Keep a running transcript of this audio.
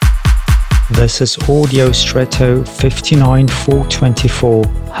This is Audio Stretto 59424.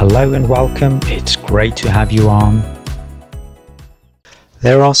 Hello and welcome, it's great to have you on.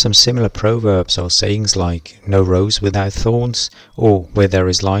 There are some similar proverbs or sayings like, no rose without thorns, or where there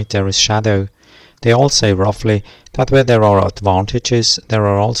is light there is shadow. They all say roughly that where there are advantages there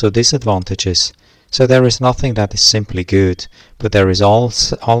are also disadvantages. So there is nothing that is simply good, but there is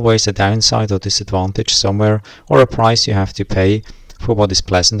always a downside or disadvantage somewhere, or a price you have to pay for what is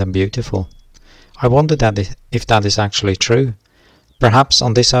pleasant and beautiful. I wonder if that is actually true. Perhaps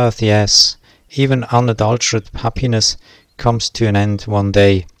on this earth, yes, even unadulterated happiness comes to an end one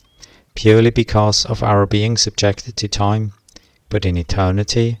day, purely because of our being subjected to time. But in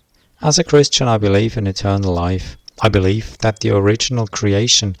eternity, as a Christian, I believe in eternal life. I believe that the original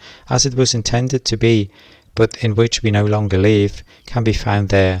creation, as it was intended to be, but in which we no longer live, can be found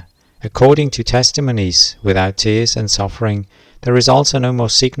there. According to testimonies, without tears and suffering, there is also no more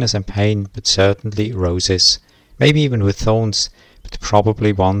sickness and pain, but certainly roses, maybe even with thorns, but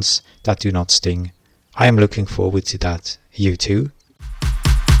probably ones that do not sting. I am looking forward to that. You too?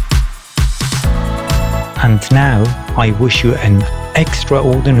 And now, I wish you an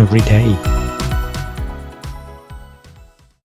extraordinary day.